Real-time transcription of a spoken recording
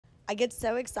I get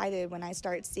so excited when I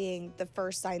start seeing the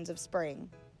first signs of spring.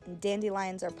 And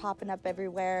dandelions are popping up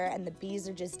everywhere and the bees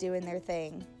are just doing their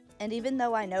thing. And even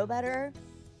though I know better,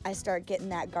 I start getting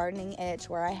that gardening itch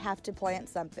where I have to plant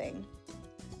something.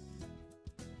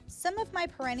 Some of my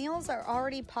perennials are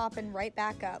already popping right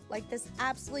back up, like this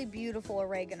absolutely beautiful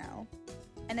oregano.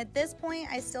 And at this point,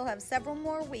 I still have several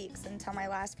more weeks until my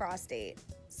last frost date.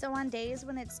 So on days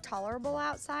when it's tolerable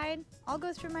outside, I'll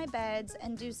go through my beds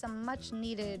and do some much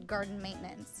needed garden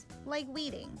maintenance, like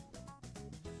weeding.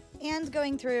 And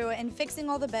going through and fixing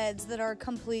all the beds that are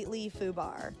completely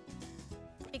foobar.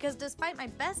 Because despite my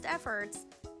best efforts,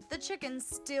 the chickens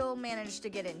still manage to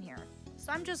get in here.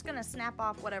 So I'm just gonna snap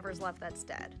off whatever's left that's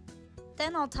dead.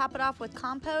 Then I'll top it off with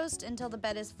compost until the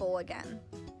bed is full again.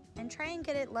 And try and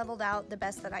get it leveled out the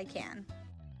best that I can.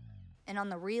 And on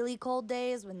the really cold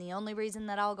days, when the only reason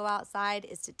that I'll go outside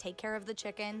is to take care of the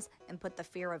chickens and put the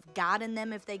fear of God in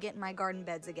them if they get in my garden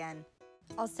beds again,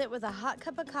 I'll sit with a hot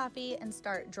cup of coffee and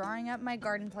start drawing up my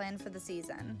garden plan for the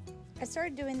season. I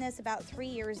started doing this about 3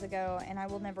 years ago and I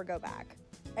will never go back.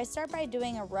 I start by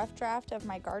doing a rough draft of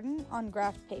my garden on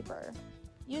graph paper,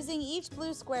 using each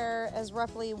blue square as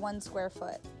roughly 1 square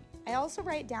foot. I also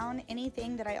write down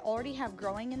anything that I already have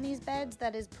growing in these beds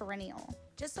that is perennial,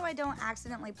 just so I don't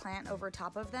accidentally plant over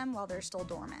top of them while they're still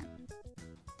dormant.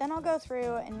 Then I'll go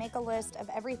through and make a list of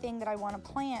everything that I want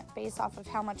to plant based off of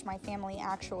how much my family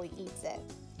actually eats it,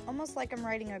 almost like I'm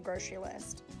writing a grocery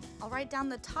list. I'll write down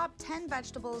the top 10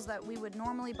 vegetables that we would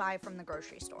normally buy from the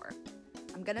grocery store.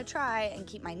 I'm gonna try and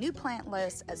keep my new plant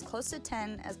list as close to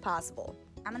 10 as possible.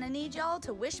 I'm gonna need y'all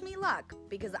to wish me luck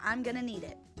because I'm gonna need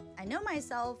it. I know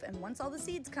myself, and once all the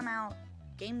seeds come out,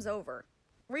 game's over.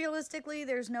 Realistically,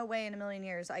 there's no way in a million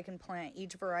years I can plant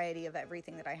each variety of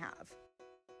everything that I have.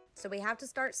 So we have to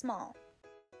start small.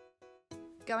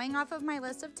 Going off of my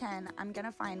list of 10, I'm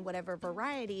gonna find whatever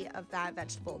variety of that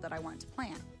vegetable that I want to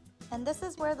plant. And this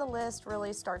is where the list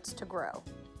really starts to grow.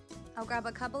 I'll grab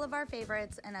a couple of our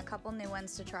favorites and a couple new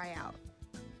ones to try out.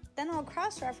 Then I'll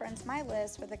cross-reference my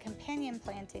list with a companion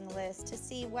planting list to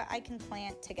see what I can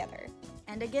plant together.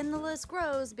 And again, the list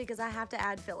grows because I have to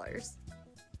add fillers.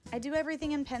 I do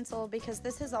everything in pencil because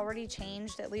this has already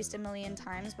changed at least a million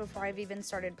times before I've even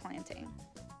started planting.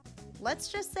 Let's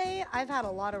just say I've had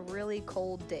a lot of really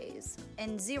cold days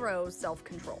and zero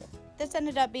self-control. This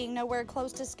ended up being nowhere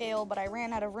close to scale, but I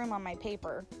ran out of room on my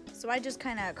paper, so I just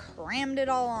kind of crammed it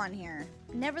all on here.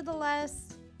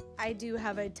 Nevertheless, I do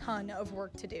have a ton of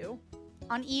work to do.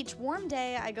 On each warm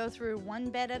day, I go through one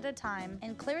bed at a time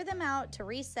and clear them out to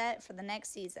reset for the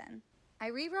next season. I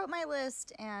rewrote my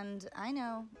list and I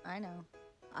know,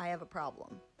 I have a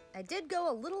problem. I did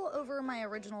go a little over my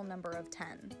original number of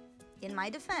 10. In my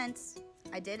defense,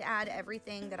 I did add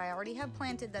everything that I already have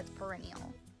planted that's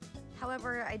perennial.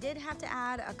 However, I did have to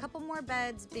add a couple more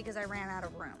beds because I ran out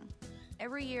of room.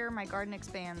 Every year, my garden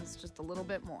expands just a little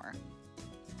bit more.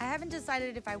 I haven't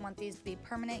decided if I want these to be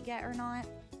permanent yet or not,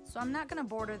 so I'm not gonna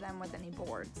border them with any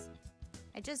boards.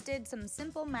 I just did some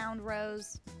simple mound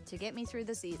rows to get me through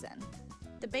the season.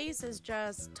 The base is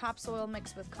just topsoil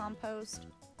mixed with compost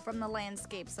from the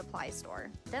landscape supply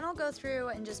store. Then I'll go through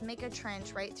and just make a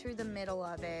trench right through the middle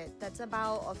of it that's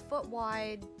about a foot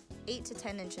wide, 8 to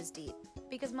 10 inches deep,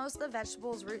 because most of the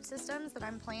vegetables' root systems that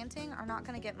I'm planting are not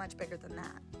gonna get much bigger than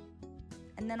that.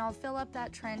 And then I'll fill up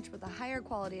that trench with a higher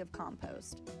quality of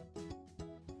compost.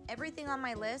 Everything on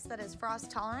my list that is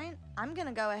frost tolerant, I'm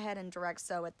gonna go ahead and direct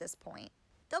sow at this point.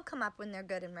 They'll come up when they're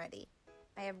good and ready.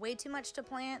 I have way too much to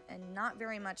plant and not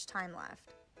very much time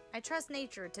left. I trust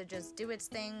nature to just do its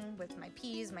thing with my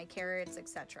peas, my carrots,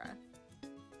 etc.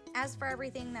 As for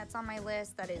everything that's on my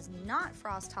list that is not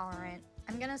frost tolerant,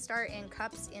 I'm gonna start in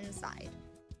cups inside.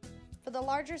 For the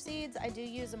larger seeds, I do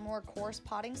use a more coarse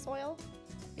potting soil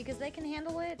because they can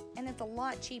handle it and it's a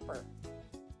lot cheaper.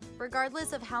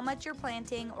 Regardless of how much you're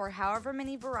planting or however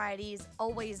many varieties,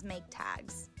 always make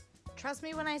tags. Trust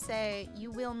me when I say you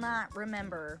will not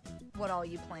remember what all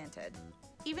you planted.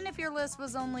 Even if your list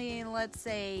was only, let's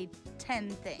say, 10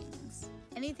 things.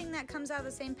 Anything that comes out of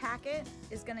the same packet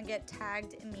is gonna get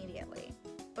tagged immediately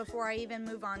before I even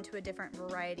move on to a different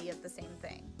variety of the same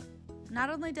thing.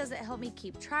 Not only does it help me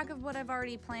keep track of what I've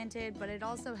already planted, but it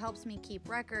also helps me keep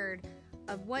record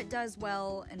of what does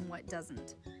well and what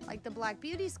doesn't. Like the Black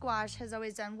Beauty squash has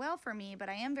always done well for me, but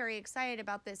I am very excited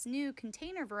about this new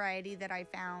container variety that I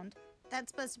found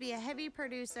that's supposed to be a heavy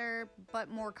producer, but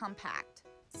more compact.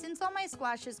 Since all my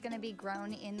squash is going to be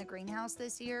grown in the greenhouse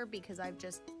this year because I've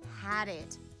just had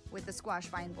it with the squash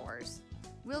vine borers,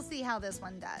 we'll see how this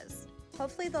one does.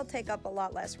 Hopefully they'll take up a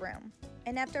lot less room.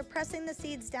 And after pressing the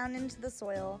seeds down into the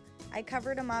soil, I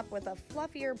covered them up with a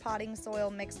fluffier potting soil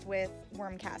mixed with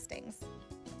worm castings.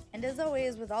 And as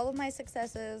always, with all of my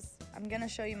successes, I'm gonna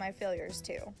show you my failures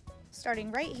too.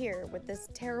 Starting right here with this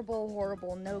terrible,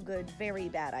 horrible, no good, very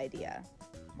bad idea,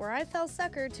 where I fell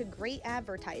sucker to great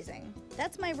advertising.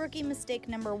 That's my rookie mistake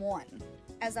number 1.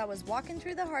 As I was walking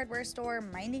through the hardware store,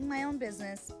 minding my own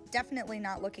business, definitely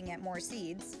not looking at more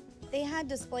seeds, they had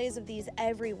displays of these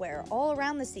everywhere, all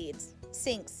around the seeds.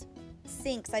 Sinks.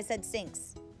 Sinks, I said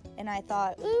sinks. And I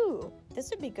thought, ooh, this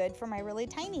would be good for my really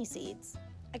tiny seeds.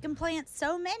 I can plant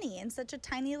so many in such a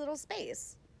tiny little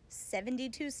space.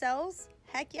 72 cells?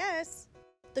 Heck yes.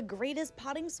 The greatest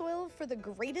potting soil for the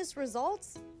greatest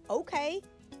results? Okay.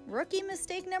 Rookie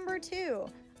mistake number 2.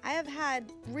 I have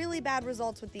had really bad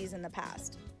results with these in the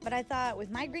past, but I thought with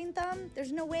my green thumb,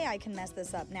 there's no way I can mess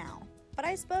this up now. But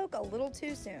I spoke a little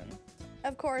too soon.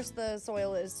 Of course, the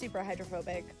soil is super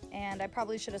hydrophobic, and I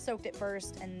probably should have soaked it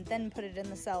first and then put it in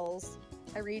the cells.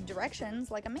 I read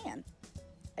directions like a man.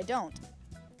 I don't.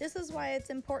 This is why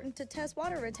it's important to test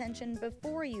water retention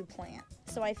before you plant.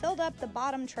 So I filled up the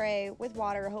bottom tray with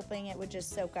water, hoping it would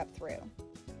just soak up through.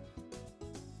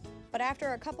 But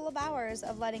after a couple of hours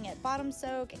of letting it bottom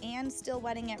soak and still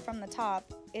wetting it from the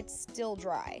top, it's still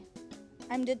dry.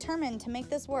 I'm determined to make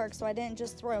this work, so I didn't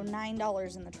just throw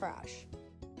 $9 in the trash.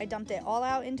 I dumped it all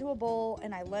out into a bowl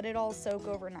and I let it all soak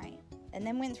overnight, and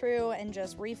then went through and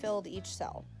just refilled each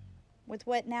cell with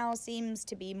what now seems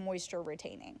to be moisture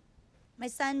retaining. My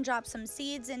son dropped some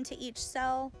seeds into each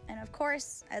cell, and of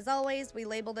course, as always, we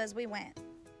labeled as we went.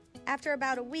 After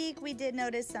about a week, we did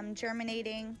notice some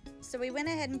germinating, so we went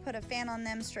ahead and put a fan on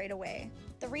them straight away.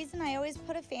 The reason I always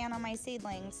put a fan on my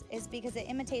seedlings is because it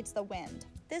imitates the wind.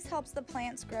 This helps the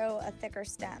plants grow a thicker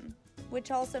stem, which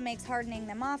also makes hardening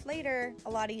them off later a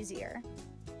lot easier.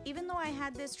 Even though I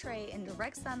had this tray in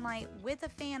direct sunlight with a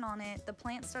fan on it, the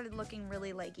plants started looking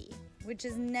really leggy, which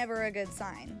is never a good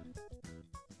sign.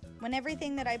 When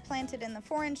everything that I planted in the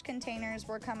 4-inch containers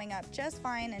were coming up just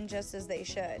fine and just as they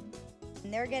should.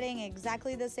 And they're getting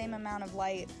exactly the same amount of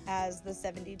light as the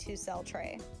 72 cell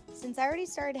tray. Since I already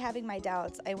started having my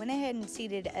doubts, I went ahead and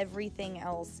seeded everything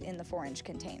else in the 4-inch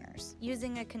containers,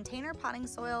 using a container potting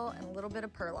soil and a little bit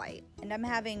of perlite, and I'm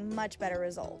having much better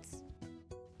results.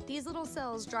 These little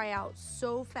cells dry out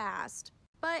so fast,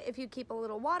 but if you keep a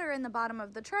little water in the bottom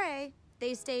of the tray,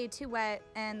 they stay too wet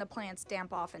and the plants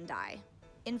damp off and die.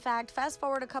 In fact, fast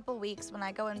forward a couple weeks when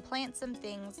I go and plant some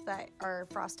things that are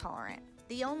frost tolerant.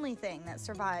 The only thing that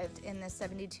survived in this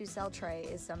 72 cell tray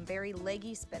is some very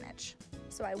leggy spinach.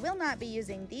 So I will not be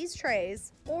using these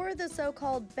trays or the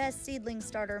so-called best seedling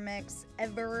starter mix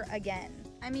ever again.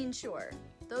 I mean, sure,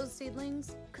 those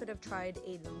seedlings could have tried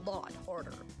a lot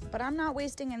harder, but I'm not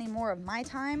wasting any more of my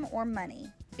time or money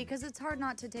because it's hard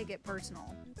not to take it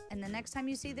personal. And the next time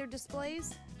you see their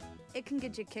displays, it can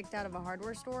get you kicked out of a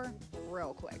hardware store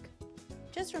real quick.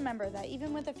 Just remember that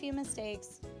even with a few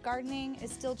mistakes, gardening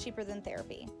is still cheaper than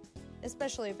therapy,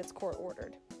 especially if it's court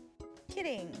ordered.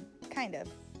 Kidding, kind of.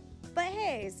 But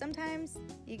hey, sometimes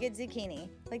you get zucchini,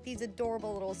 like these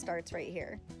adorable little starts right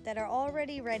here, that are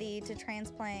already ready to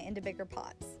transplant into bigger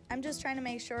pots. I'm just trying to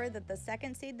make sure that the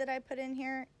second seed that I put in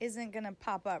here isn't gonna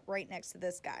pop up right next to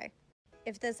this guy,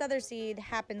 if this other seed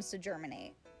happens to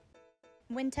germinate.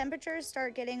 When temperatures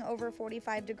start getting over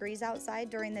 45 degrees outside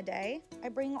during the day, I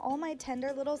bring all my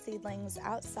tender little seedlings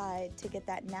outside to get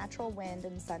that natural wind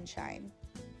and sunshine.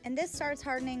 And this starts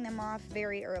hardening them off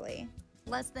very early.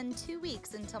 Less than 2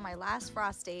 weeks until my last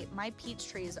frost date, my peach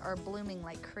trees are blooming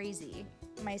like crazy.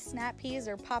 My snap peas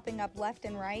are popping up left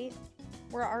and right.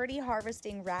 We're already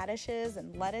harvesting radishes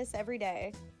and lettuce every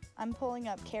day. I'm pulling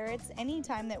up carrots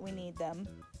anytime that we need them.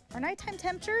 Our nighttime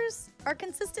temperatures are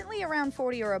consistently around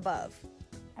 40 or above.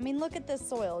 I mean, look at this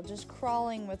soil just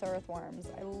crawling with earthworms.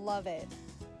 I love it.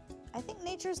 I think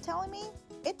nature's telling me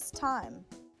it's time.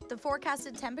 The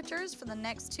forecasted temperatures for the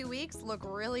next 2 weeks look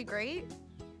really great,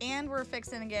 and we're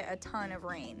fixing to get a ton of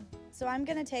rain. So I'm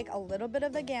gonna take a little bit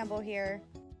of a gamble here,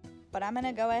 but I'm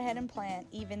gonna go ahead and plant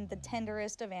even the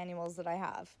tenderest of annuals that I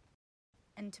have.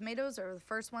 And tomatoes are the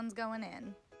first ones going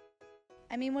in.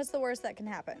 I mean, what's the worst that can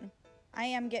happen? I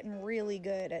am getting really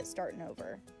good at starting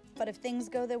over. But if things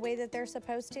go the way that they're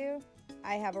supposed to,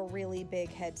 I have a really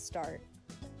big head start.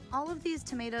 All of these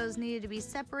tomatoes needed to be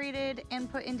separated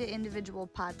and put into individual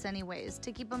pots anyways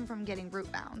to keep them from getting root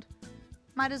bound.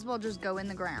 Might as well just go in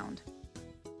the ground.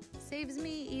 Saves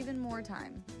me even more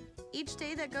time. Each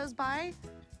day that goes by,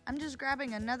 I'm just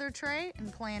grabbing another tray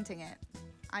and planting it.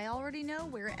 I already know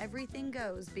where everything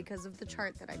goes because of the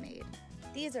chart that I made.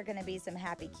 These are gonna be some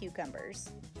happy cucumbers.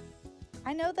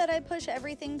 I know that I push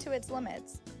everything to its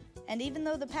limits. And even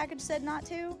though the package said not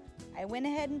to, I went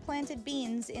ahead and planted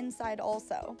beans inside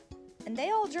also. And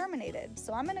they all germinated,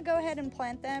 so I'm gonna go ahead and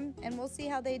plant them and we'll see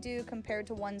how they do compared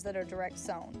to ones that are direct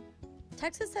sown.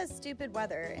 Texas has stupid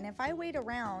weather, and if I wait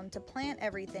around to plant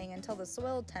everything until the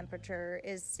soil temperature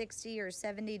is 60 or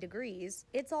 70 degrees,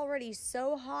 it's already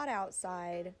so hot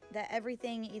outside that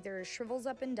everything either shrivels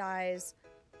up and dies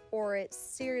or it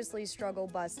seriously struggle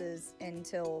buses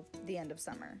until the end of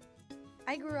summer.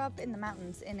 I grew up in the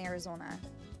mountains in Arizona,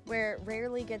 where it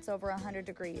rarely gets over 100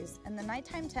 degrees, and the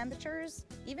nighttime temperatures,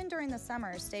 even during the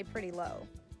summer, stay pretty low.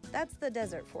 That's the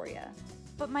desert for you.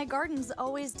 But my gardens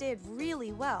always did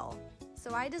really well,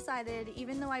 so I decided,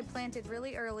 even though I planted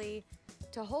really early,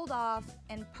 to hold off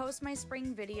and post my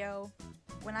spring video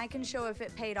when I can show if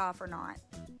it paid off or not.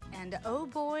 And oh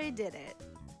boy, did it.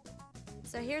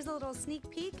 So here's a little sneak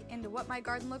peek into what my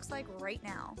garden looks like right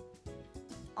now.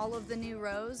 All of the new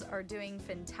rows are doing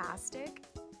fantastic.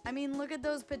 I mean, look at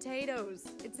those potatoes.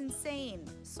 It's insane.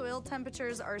 Soil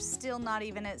temperatures are still not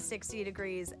even at 60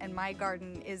 degrees and my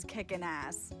garden is kicking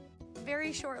ass.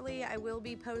 Very shortly, I will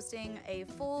be posting a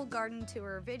full garden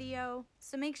tour video,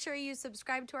 so make sure you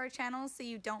subscribe to our channel so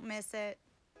you don't miss it.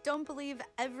 Don't believe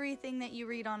everything that you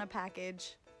read on a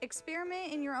package.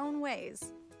 Experiment in your own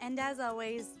ways. And as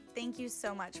always, thank you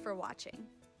so much for watching.